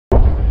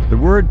The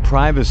word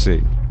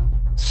privacy,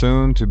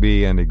 soon to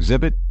be an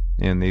exhibit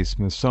in the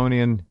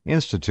Smithsonian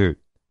Institute.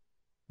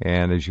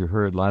 And as you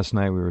heard last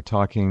night, we were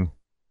talking,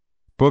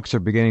 books are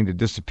beginning to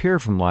disappear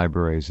from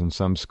libraries in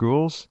some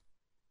schools,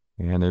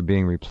 and they're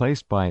being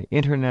replaced by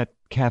internet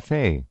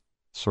cafe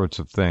sorts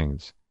of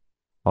things.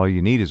 All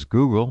you need is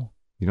Google.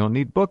 You don't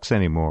need books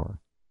anymore.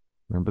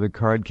 Remember the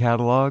card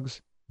catalogs?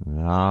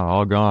 Nah,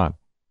 all gone.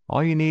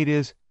 All you need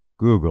is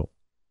Google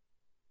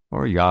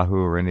or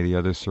Yahoo or any of the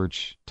other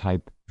search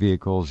type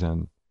vehicles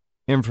and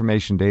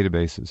information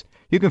databases.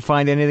 You can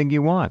find anything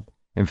you want.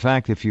 In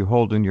fact, if you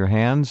hold in your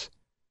hands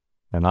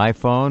an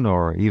iPhone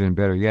or even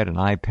better yet, an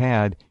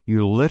iPad,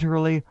 you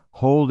literally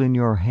hold in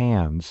your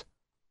hands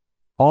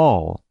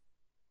all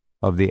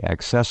of the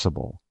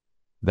accessible,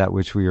 that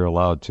which we are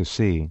allowed to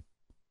see,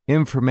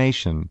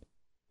 information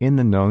in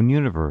the known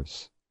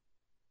universe.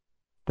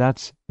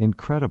 That's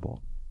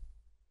incredible.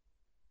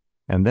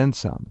 And then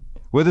some.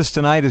 With us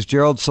tonight is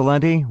Gerald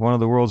Celente, one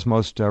of the world's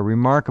most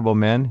remarkable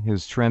men.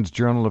 His Trends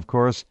Journal, of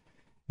course,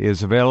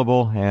 is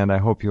available, and I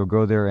hope you'll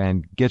go there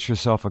and get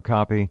yourself a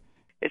copy.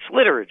 It's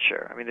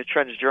literature. I mean, the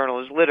Trends Journal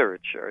is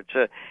literature.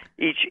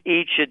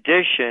 Each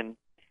edition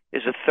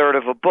is a third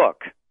of a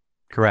book.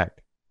 Correct.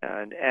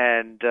 And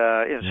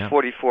it's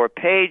 44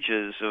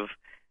 pages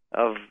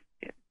of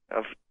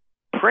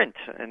print,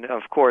 and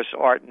of course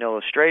art and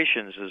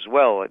illustrations as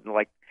well,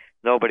 like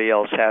nobody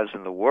else has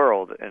in the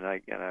world. And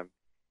I'm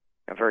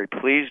very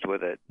pleased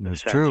with it.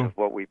 That's the sense true. Of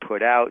what we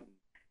put out.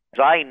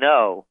 I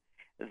know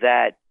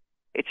that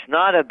it's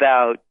not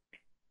about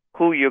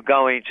who you're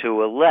going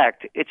to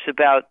elect. It's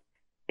about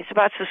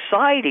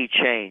society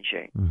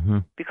changing. Mm-hmm.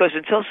 Because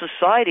until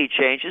society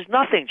changes,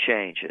 nothing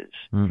changes.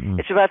 Mm-mm.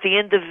 It's about the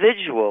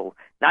individual,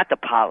 not the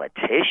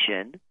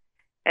politician.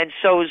 And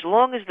so as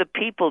long as the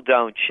people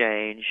don't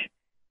change,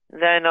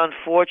 then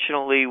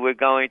unfortunately we're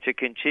going to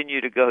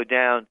continue to go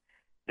down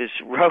this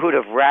road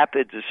of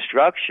rapid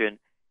destruction.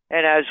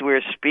 And as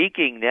we're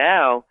speaking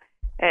now,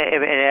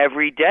 and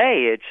every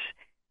day, it's,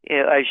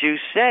 as you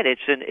said,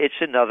 it's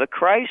another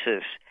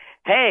crisis.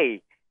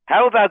 Hey,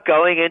 how about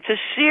going into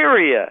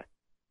Syria?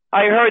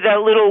 I heard that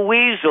little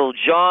weasel,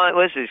 John,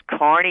 what's his,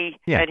 Carney?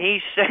 Yeah. And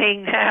he's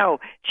saying now,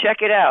 check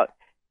it out.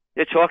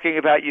 They're talking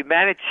about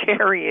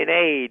humanitarian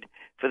aid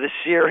for the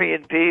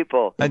Syrian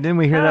people. Didn't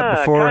we hear that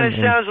before? Kind of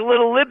sounds a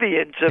little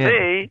Libyan to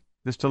me.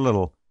 Just a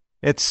little.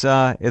 It's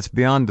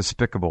beyond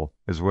despicable,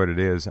 is what it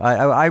is.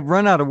 I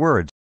run out of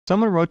words.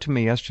 Someone wrote to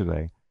me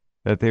yesterday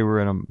that they were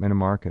in a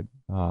market,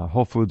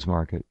 Whole Foods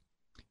market,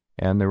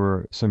 and there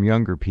were some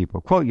younger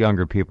people, quote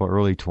younger people,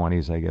 early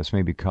 20s, I guess,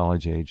 maybe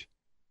college age,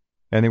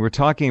 and they were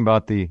talking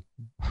about the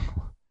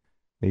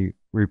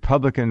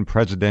Republican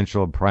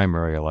presidential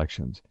primary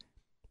elections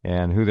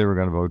and who they were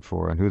going to vote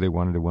for and who they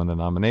wanted to win the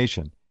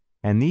nomination.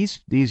 And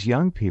these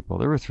young people,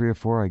 there were 3 or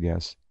 4, I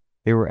guess,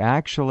 they were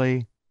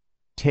actually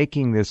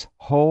taking this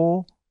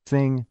whole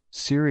thing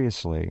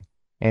seriously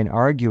and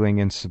arguing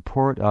in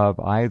support of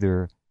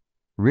either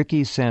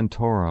Ricky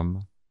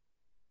Santorum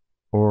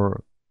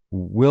or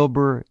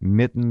Wilbur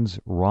Mittens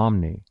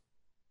Romney.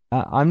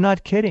 I'm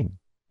not kidding.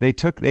 They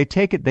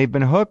take it. They've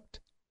been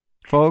hooked,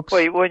 folks.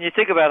 Well, when you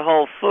think about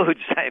Whole Foods,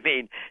 I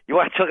mean, you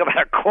want to talk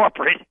about a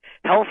corporate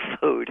health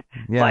food.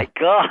 Yeah. My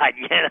God,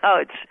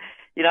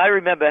 I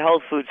remember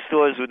health food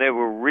stores when they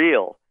were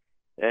real,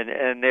 and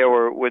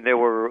when there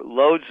were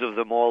loads of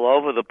them all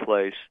over the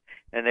place.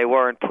 And they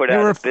weren't put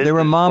out of business. They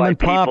were mom and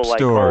pop stores.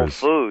 Like Whole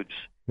Foods.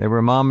 They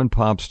were mom and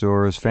pop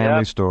stores,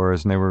 family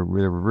stores, and they were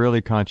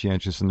really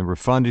conscientious, and they were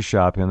fun to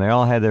shop in. They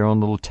all had their own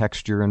little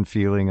texture and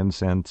feeling and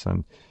sense.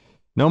 And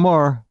no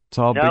more. It's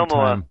all big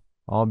time.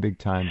 All big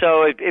time.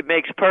 So it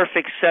makes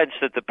perfect sense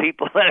that the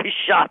people that are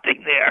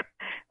shopping there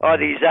are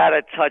these out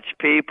of touch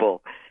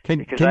people.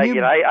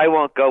 I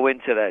won't go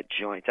into that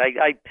joint.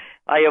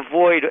 I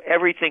avoid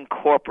everything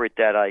corporate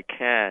that I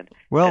can.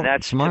 Well, and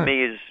that's smart. To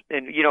me is,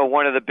 and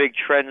one of the big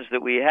trends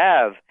that we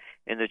have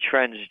in the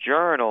Trends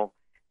Journal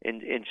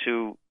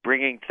into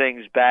bringing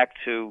things back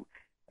to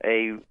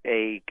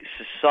a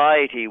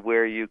society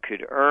where you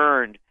could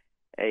earn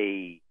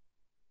a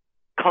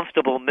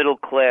comfortable middle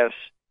class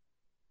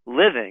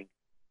living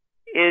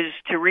is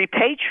to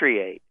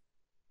repatriate.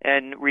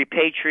 And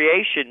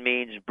repatriation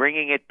means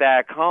bringing it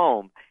back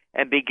home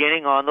and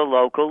beginning on the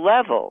local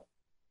level.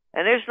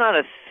 And there's not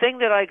a thing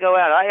that I go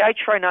out. I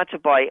try not to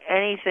buy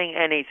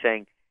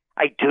anything.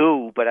 I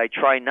do, but I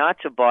try not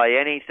to buy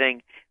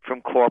anything from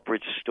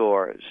corporate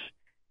stores.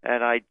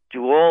 And I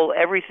do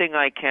everything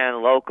I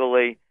can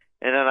locally,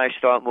 and then I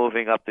start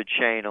moving up the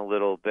chain a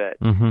little bit.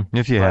 Mm-hmm.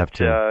 If you have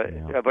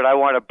to. But I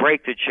want to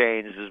break the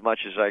chains as much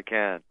as I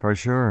can. For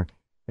sure.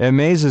 It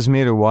amazes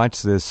me to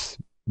watch this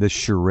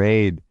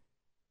charade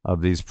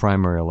of these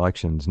primary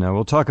elections. Now,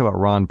 we'll talk about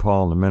Ron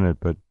Paul in a minute,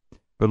 but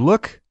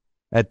look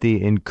at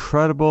the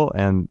incredible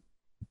and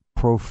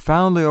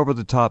profoundly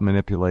over-the-top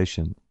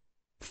manipulation.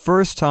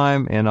 First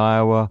time in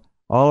Iowa,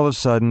 all of a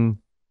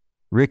sudden,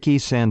 Ricky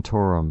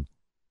Santorum,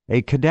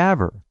 a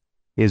cadaver,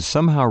 is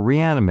somehow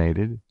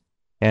reanimated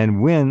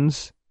and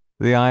wins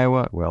the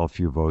Iowa, well, a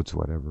few votes,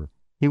 whatever.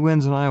 He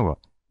wins in Iowa.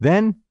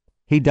 Then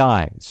He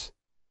dies.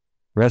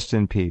 Rest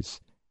in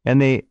peace.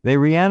 And they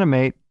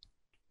reanimate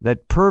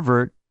that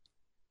pervert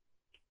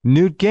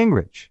Newt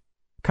Gingrich.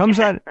 Comes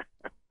out,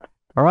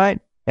 all right?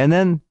 And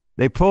then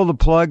they pull the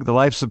plug, the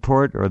life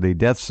support or the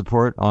death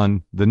support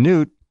on the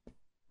Newt,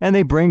 and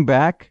they bring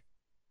back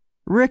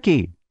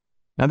Ricky.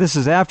 Now, this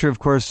is after, of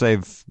course,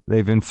 they've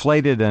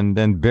inflated and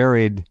then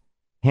buried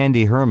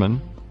Handy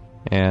Herman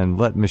and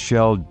let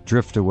Michelle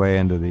drift away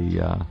into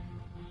the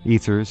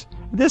ethers.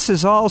 This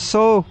is all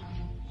so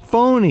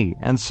phony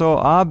and so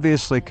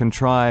obviously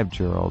contrived,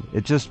 Gerald.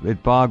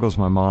 It boggles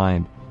my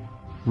mind.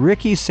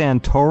 Ricky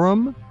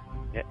Santorum,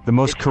 the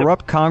most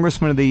corrupt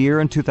congressman of the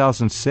year in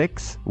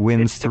 2006,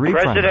 wins 3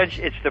 primaries.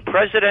 It's the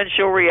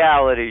presidential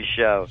reality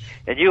show,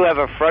 and you have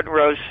a front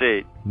row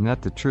seat.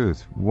 Not the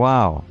truth.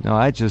 Wow. No,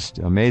 that just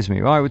amazed me.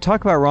 All right, we'll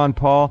talk about Ron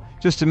Paul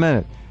just a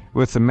minute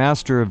with the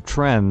master of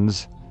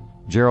trends,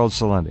 Gerald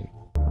Celente.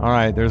 All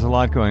right, there's a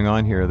lot going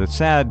on here. The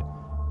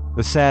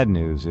sad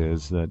news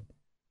is that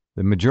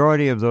the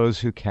majority of those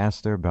who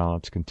cast their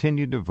ballots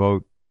continue to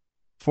vote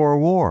for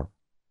war,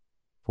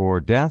 for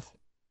death,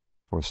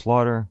 for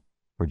slaughter,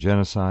 for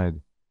genocide,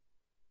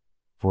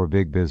 for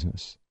big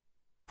business,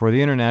 for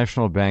the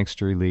international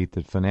bankster elite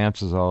that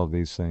finances all of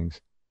these things.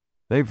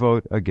 They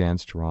vote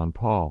against Ron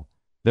Paul.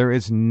 There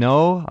is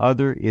no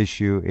other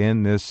issue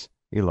in this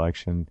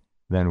election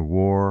than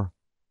war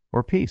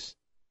or peace.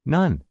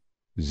 None.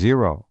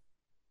 Zero.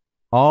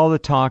 All the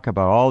talk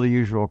about all the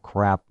usual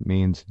crap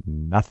means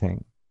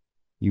nothing.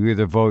 You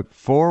either vote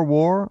for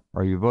war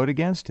or you vote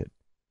against it.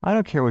 I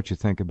don't care what you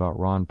think about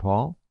Ron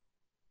Paul.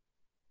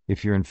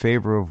 If you're in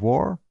favor of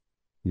war,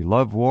 you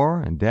love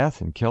war and death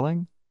and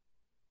killing,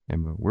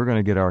 and we're going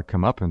to get our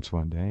comeuppance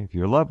one day. If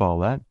you love all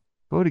that,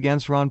 vote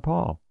against Ron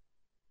Paul.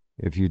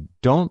 If you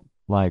don't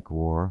like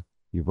war,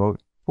 you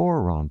vote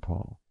for Ron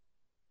Paul.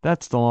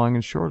 That's the long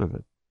and short of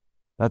it.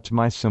 That's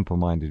my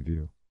simple-minded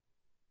view.